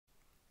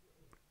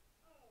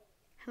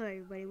Hello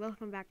everybody,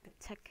 welcome back to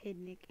Tech Kid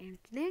Nick, and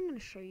today I'm going to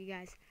show you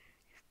guys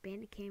if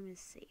Bandicam is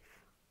safe.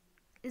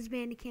 Is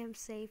Bandicam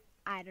safe?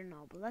 I don't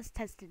know, but let's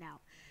test it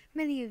out.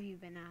 Many of you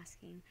have been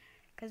asking,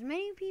 because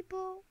many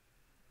people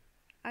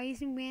are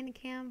using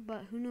Bandicam,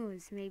 but who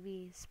knows,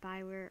 maybe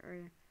spyware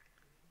or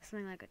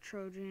something like a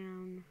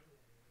Trojan.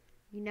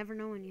 You never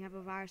know when you have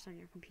a virus on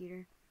your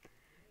computer.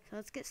 So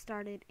let's get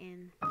started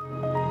in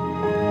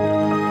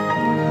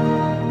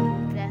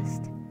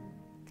best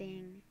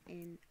thing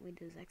in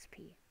Windows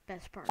XP.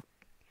 Best part.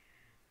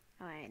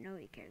 Alright,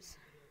 nobody cares.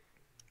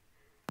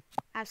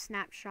 I have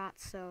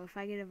snapshots, so if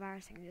I get a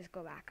virus, I can just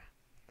go back.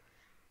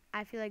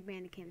 I feel like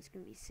Bandicam is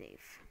going to be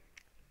safe.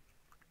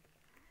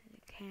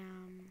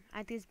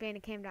 I think it's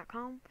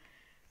bandicam.com.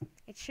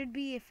 It should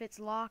be, if it's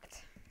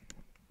locked,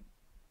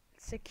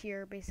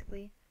 secure,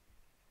 basically.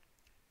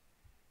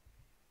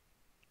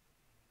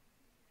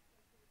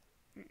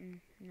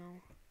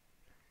 No.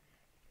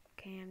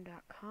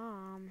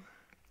 Cam.com.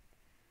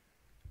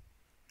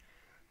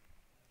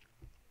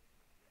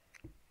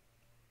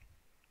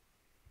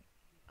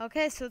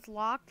 Okay, so it's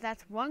locked.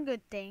 That's one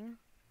good thing.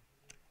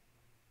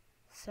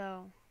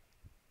 So,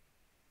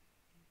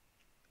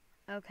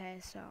 okay,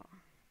 so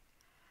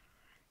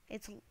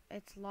it's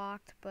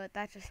locked, but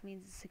that just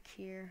means it's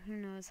secure. Who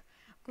knows?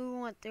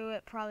 Google went through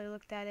it, probably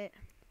looked at it.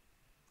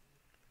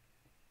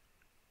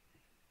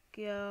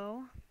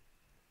 Go.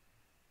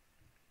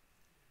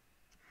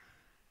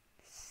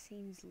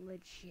 Seems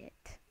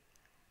legit.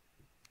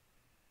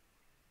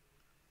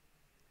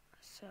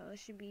 So it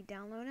should be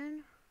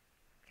downloading.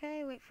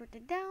 Okay, wait for it to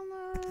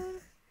download.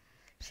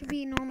 Should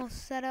be normal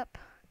setup.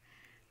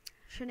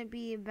 Shouldn't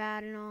be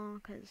bad and all,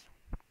 because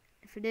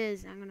if it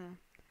is, I'm gonna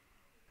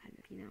kind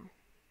of,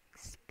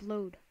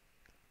 explode.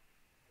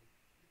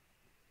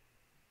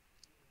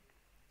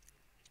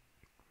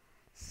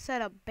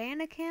 Set up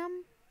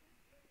Bandicam.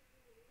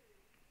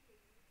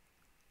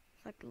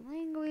 Select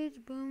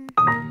language, boom.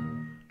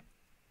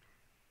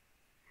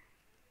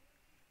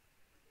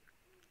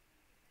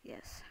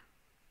 Yes.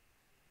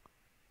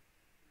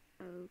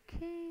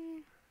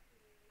 Okay.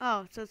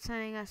 Oh, so it's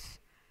sending us.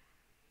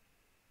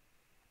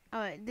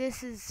 Alright,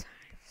 this is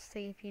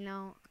safe,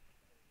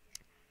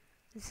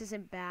 This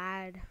isn't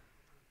bad.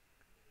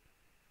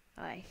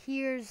 Alright,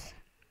 here's.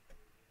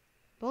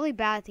 The only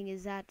bad thing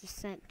is that just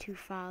sent 2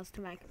 files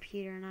to my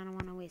computer, and I don't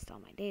want to waste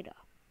all my data.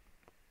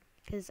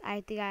 Because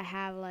I think I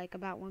have like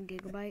about 1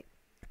 gigabyte.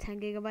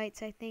 10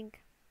 gigabytes, I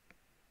think.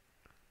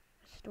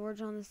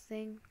 Storage on this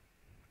thing.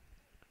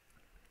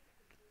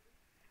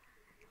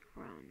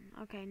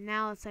 Run. Okay,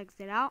 now let's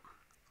exit out.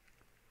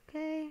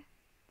 Okay.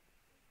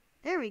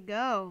 There we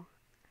go.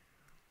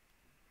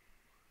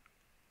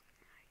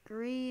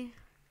 Agree.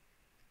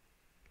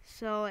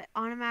 So it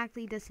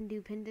automatically doesn't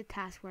do pin to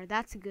taskbar.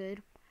 That's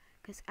good,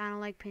 because I don't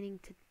like pinning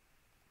to.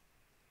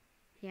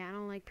 Yeah, I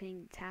don't like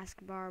pinning to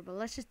taskbar. But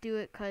let's just do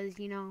it, because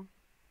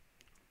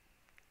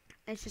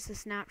it's just a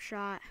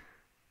snapshot.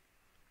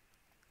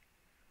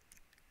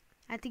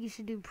 I think you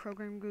should do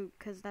program group,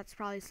 because that's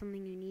probably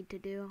something you need to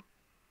do.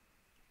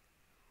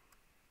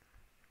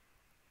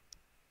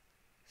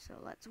 So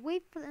let's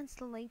wait for the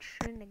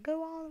installation to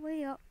go all the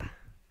way up.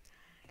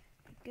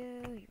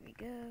 Here we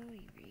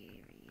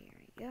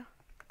go.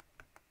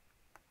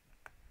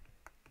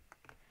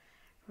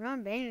 We're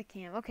on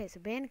Bandicam. Okay, so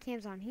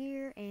Bandicam's on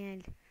here,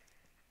 and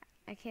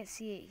I can't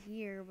see it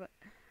here, but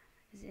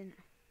is in.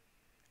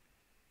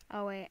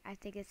 Oh wait, I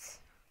think it's.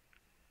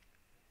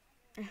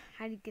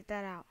 How do you get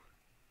that out?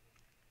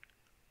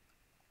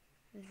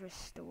 Is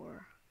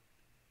restore.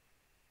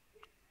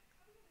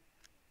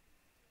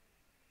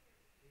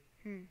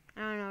 I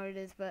don't know what it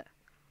is, but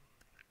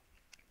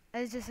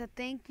it's just a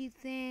thank you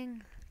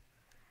thing.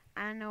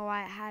 I don't know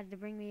why it had to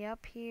bring me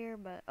up here,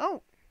 but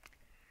oh,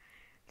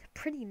 it's a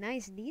pretty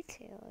nice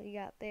detail you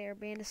got there,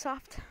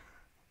 Bandisoft.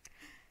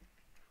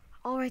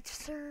 All rights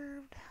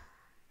served.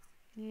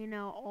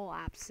 All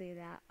apps say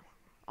that.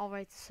 All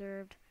rights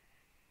served.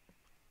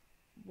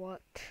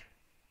 What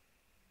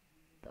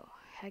the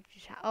heck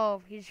just happened?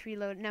 Oh, he just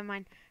reloaded. Never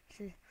mind.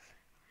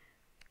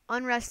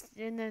 Unrest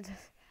in the.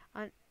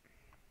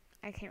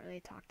 I can't really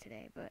talk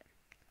today, but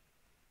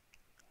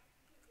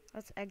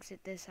let's exit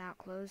this out.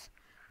 Close.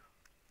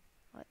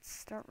 Let's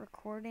start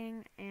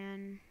recording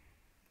and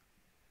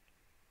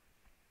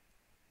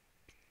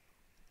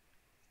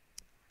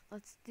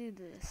let's do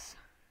this.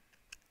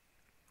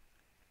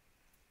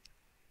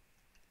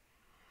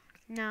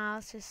 Nah,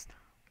 let's just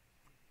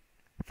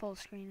full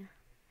screen.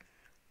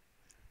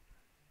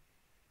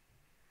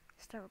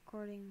 Start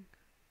recording.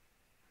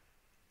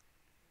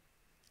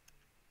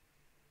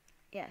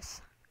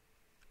 Yes.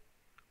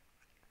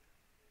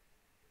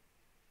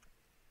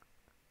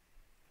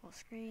 Full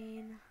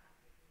screen.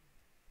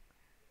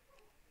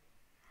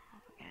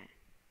 Okay.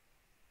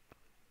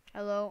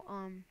 Hello,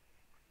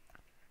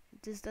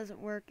 if this doesn't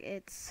work,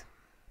 it's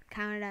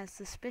counted as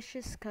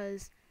suspicious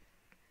because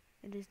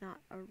it is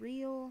not a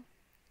real,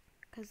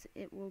 because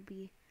it will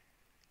be.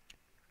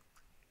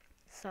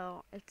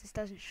 So if this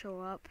doesn't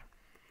show up,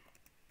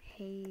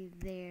 hey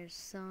there,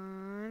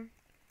 son.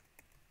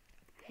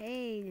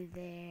 Hey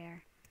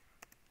there,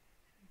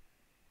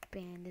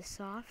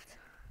 Bandisoft.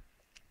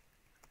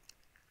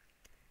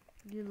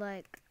 You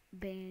like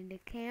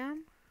Bandicam?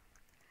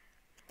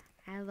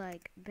 I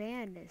like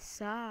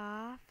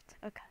Bandisoft.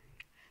 Okay,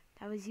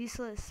 that was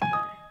useless,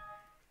 but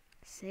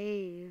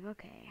save.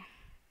 Okay.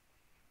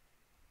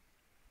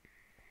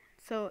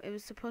 So it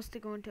was supposed to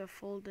go into a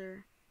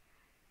folder.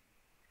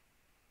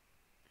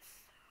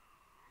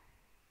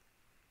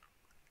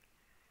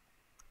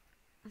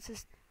 Let's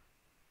just.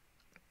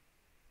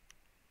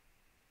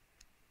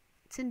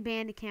 It's in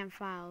Bandicam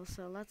files,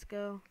 so let's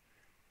go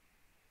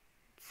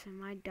to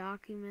my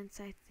documents,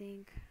 I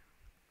think.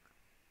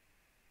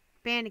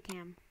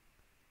 Bandicam.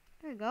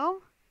 There we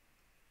go.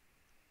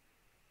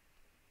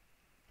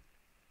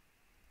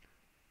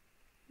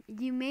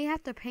 You may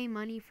have to pay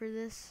money for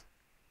this.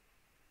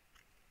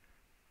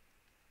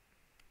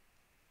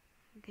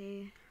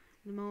 Okay,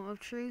 the moment of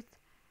truth.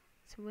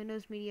 It's a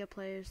Windows Media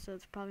Player, so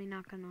it's probably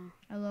not gonna.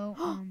 Hello.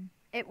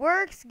 It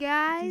works,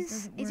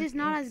 guys. It It's just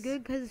not as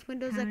good because it's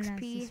Windows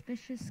XP.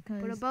 Suspicious,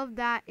 But above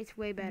that, it's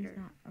way better. It's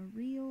not a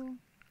real.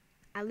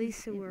 At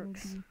least it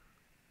works.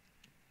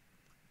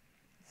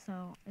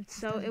 So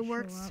it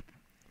works.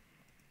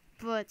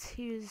 But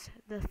here's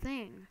the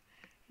thing: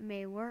 it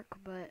may work,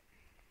 but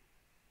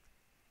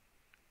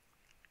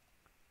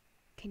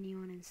can you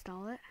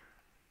uninstall it?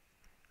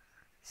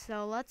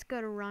 So let's go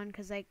to run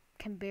because I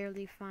can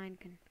barely find.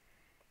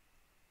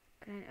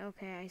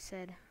 Okay, I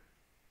said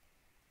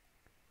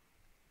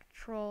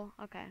control.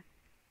 Okay.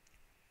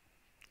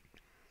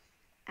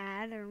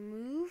 Add or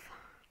remove.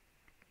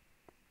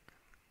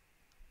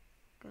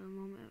 Go a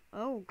moment.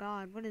 Oh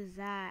God, what is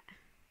that?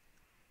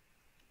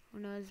 Who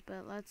knows?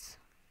 But let's.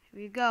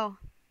 Here we go.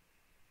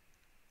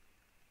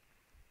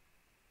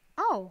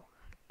 Oh,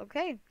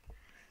 okay.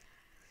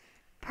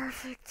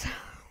 Perfect.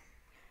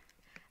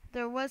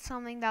 There was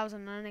something that was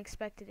an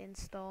unexpected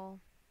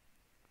install,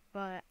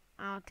 but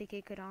I don't think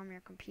it could harm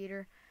your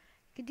computer.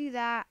 You can do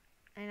that,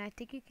 and I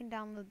think you can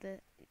download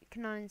you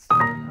can uninstall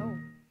it. Oh.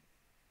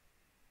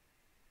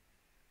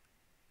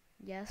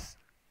 Yes.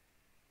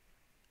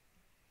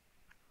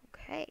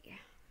 Okay.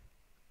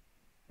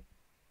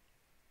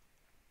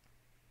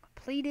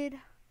 Completed.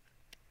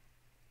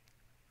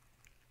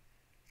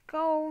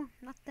 Go.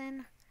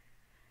 Nothing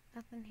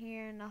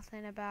here.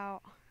 Nothing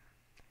about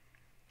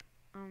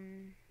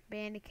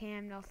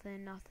Bandicam.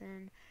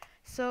 Nothing.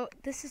 So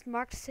this is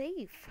marked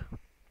safe.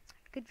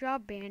 Good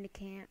job,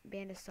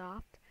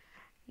 Bandisoft.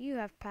 You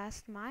have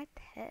passed my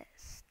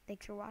test.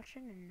 Thanks for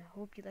watching, and I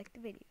hope you liked the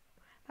video.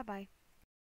 Bye bye.